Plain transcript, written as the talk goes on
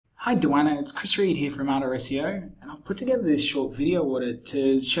Hi Duana, it's Chris Reed here from Ardour SEO, and I've put together this short video audit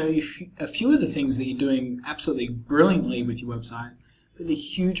to show you a few of the things that you're doing absolutely brilliantly with your website, but the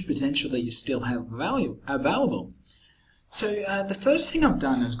huge potential that you still have available. So the first thing I've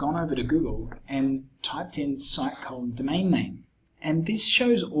done is gone over to Google and typed in site colon domain name, and this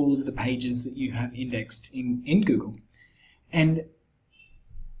shows all of the pages that you have indexed in Google. And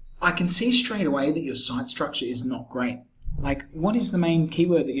I can see straight away that your site structure is not great. Like, what is the main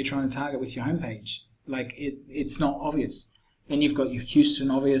keyword that you're trying to target with your homepage? Like, it's not obvious. Then you've got your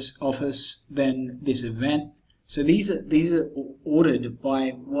Houston office, then this event. So these are ordered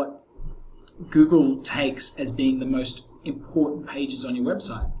by what Google takes as being the most important pages on your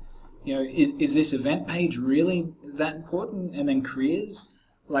website. You know, is this event page really that important? And then careers?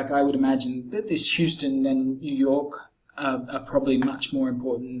 Like, I would imagine that this Houston and New York are probably much more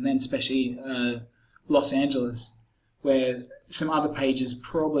important, and then especially Los Angeles, where some other pages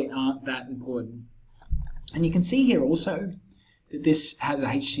probably aren't that important. And you can see here also that this has a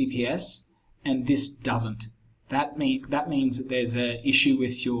HTTPS and this doesn't. That means that there's an issue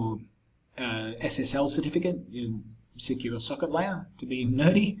with your SSL certificate, your secure socket layer, to be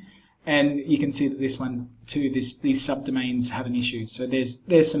nerdy. And you can see that this one too, these subdomains have an issue. So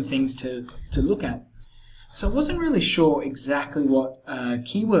there's some things to look at. So I wasn't really sure exactly what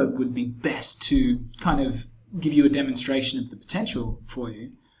keyword would be best to kind of give you a demonstration of the potential for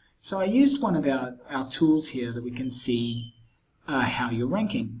you. So I used one of our tools here that we can see how you're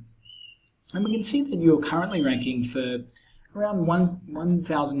ranking. And we can see that you're currently ranking for around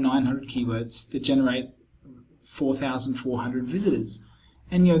 1,900 keywords that generate 4,400 visitors.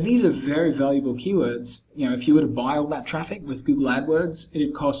 And you know, these are very valuable keywords. You know, if you were to buy all that traffic with Google AdWords,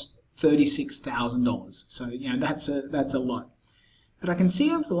 it'd cost $36,000. So you know, that's a lot. But I can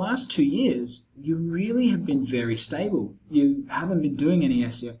see over the last 2 years, you really have been very stable. You haven't been doing any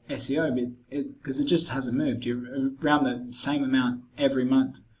SEO because it just hasn't moved. You're around the same amount every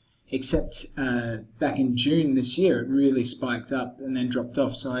month, except back in June this year, it really spiked up and then dropped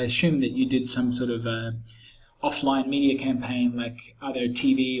off. So I assume that you did some sort of offline media campaign, like either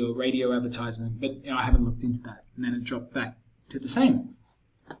TV or radio advertisement, but you know, I haven't looked into that. And then it dropped back to the same.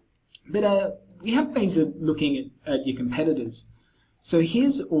 But we have ways of looking at your competitors. So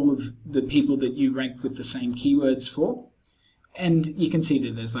here's all of the people that you rank with the same keywords for, and you can see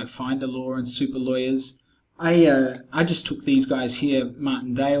that there's like Finder Law and Super Lawyers. I just took these guys here,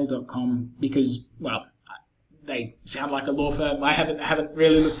 martindale.com, because, well, they sound like a law firm. I haven't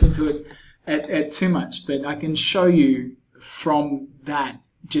really looked into it at too much, but I can show you from that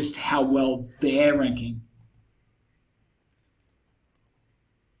just how well they're ranking.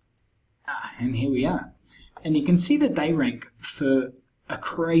 And here we are. And you can see that they rank for a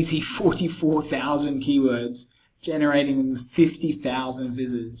crazy 44,000 keywords, generating 50,000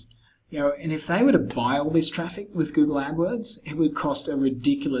 visitors. You know, and if they were to buy all this traffic with Google AdWords, it would cost a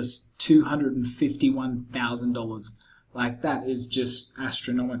ridiculous $251,000. Like, that is just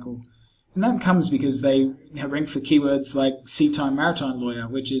astronomical. And that comes because they rank for keywords like Sea Time Maritime Lawyer,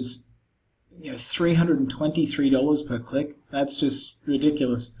 which is, you know, $323 per click. That's just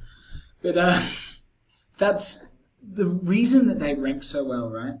ridiculous. But that's the reason that they rank so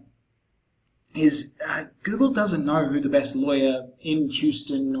well, right? Is Google doesn't know who the best lawyer in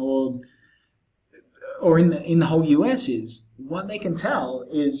Houston or in the whole US is. What they can tell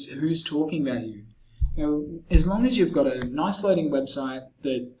is who's talking about you. You know, as long as you've got a nice loading website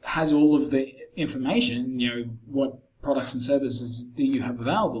that has all of the information, you know, what products and services that you have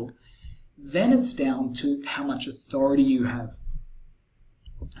available, then it's down to how much authority you have.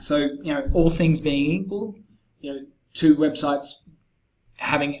 So, you know, all things being equal, you know, two websites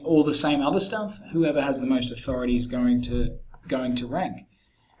having all the same other stuff, whoever has the most authority is going to rank.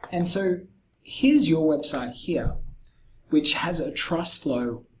 And so here's your website here, which has a trust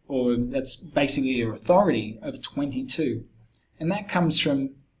flow, or that's basically your authority, of 22. And that comes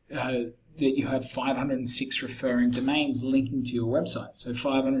from that you have 506 referring domains linking to your website. So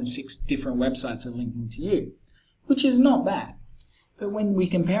 506 different websites are linking to you, which is not bad. But when we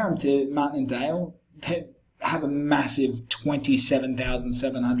compare them to Martin & Dale, they have a massive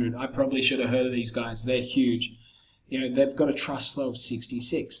 27,700. I probably should have heard of these guys. They're huge. You know, they've got a trust flow of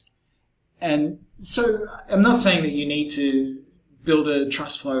 66. And so I'm not saying that you need to build a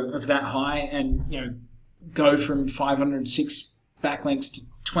trust flow of that high and, you know, go from 506 backlinks to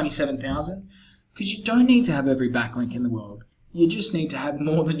 27,000, because you don't need to have every backlink in the world. You just need to have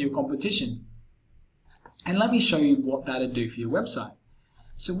more than your competition. And let me show you what that'd do for your website.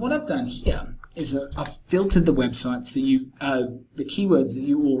 So what I've done here is I've filtered the websites that the keywords that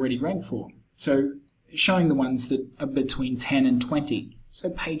you already rank for. So showing the ones that are between 10 and 20. So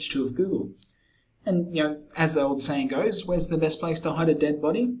page 2 of Google. And, as the old saying goes, where's the best place to hide a dead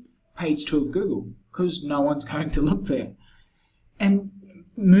body? Page 2 of Google, because no one's going to look there. And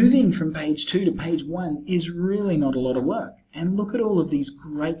moving from page 2 to page 1 is really not a lot of work. And look at all of these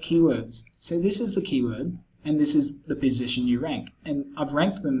great keywords. So this is the keyword, and this is the position you rank. And I've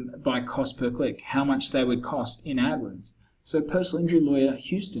ranked them by cost per click, how much they would cost in AdWords. So personal injury lawyer,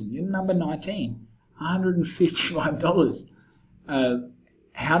 Houston, you're number 19, $155.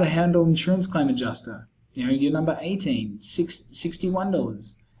 How to handle insurance claim adjuster, you're number 18,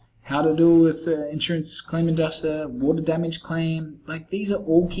 $61. How to deal with insurance claim adjuster, water damage claim. Like, these are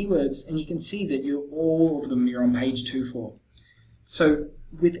all keywords, and you can see that all of them you're on page 2 for. So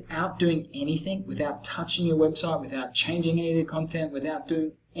without doing anything, without touching your website, without changing any of the content, without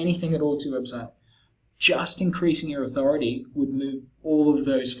doing anything at all to your website, just increasing your authority would move all of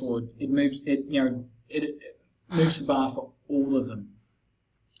those forward. It moves the bar for all of them.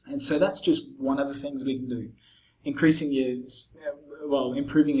 And so that's just one of the things we can do. Improving your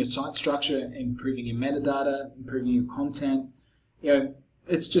site structure, improving your metadata, improving your content.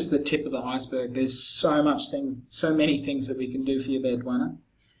 It's just the tip of the iceberg. There's so many things that we can do for you there, Dwana.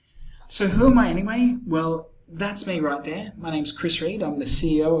 So who am I anyway? Well, that's me right there. My name's Chris Reed. I'm the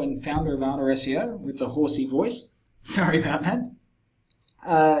CEO and founder of Ardor SEO with the horsey voice. Sorry about that.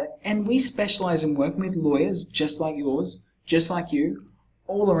 And we specialize in working with lawyers just like yours, just like you,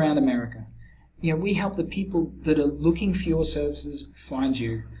 all around America. We help the people that are looking for your services find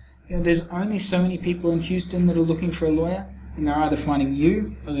you. There's only so many people in Houston that are looking for a lawyer, and they're either finding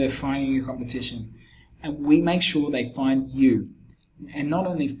you or they're finding your competition. And we make sure they find you. And not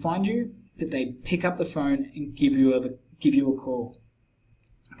only find you, but they pick up the phone and give you a call.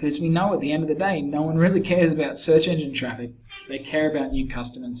 Because we know at the end of the day, no one really cares about search engine traffic. They care about new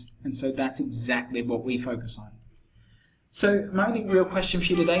customers. And so that's exactly what we focus on. So my only real question for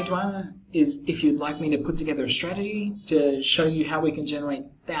you today, Dwana, is if you'd like me to put together a strategy to show you how we can generate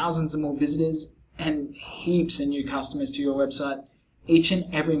thousands of more visitors and heaps of new customers to your website each and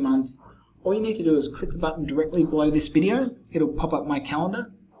every month. All you need to do is click the button directly below this video. It'll pop up my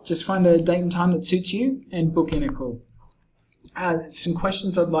calendar. Just find a date and time that suits you and book in a call. Some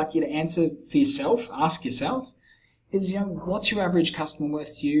questions I'd like you to answer for yourself, ask yourself, is what's your average customer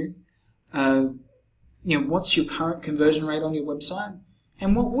worth to you? What's your current conversion rate on your website?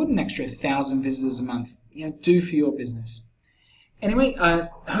 And what would an extra 1,000 visitors a month do for your business? Anyway, I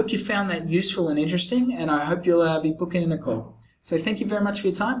hope you found that useful and interesting, and I hope you'll be booking in a call. So thank you very much for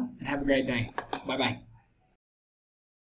your time, and have a great day. Bye-bye.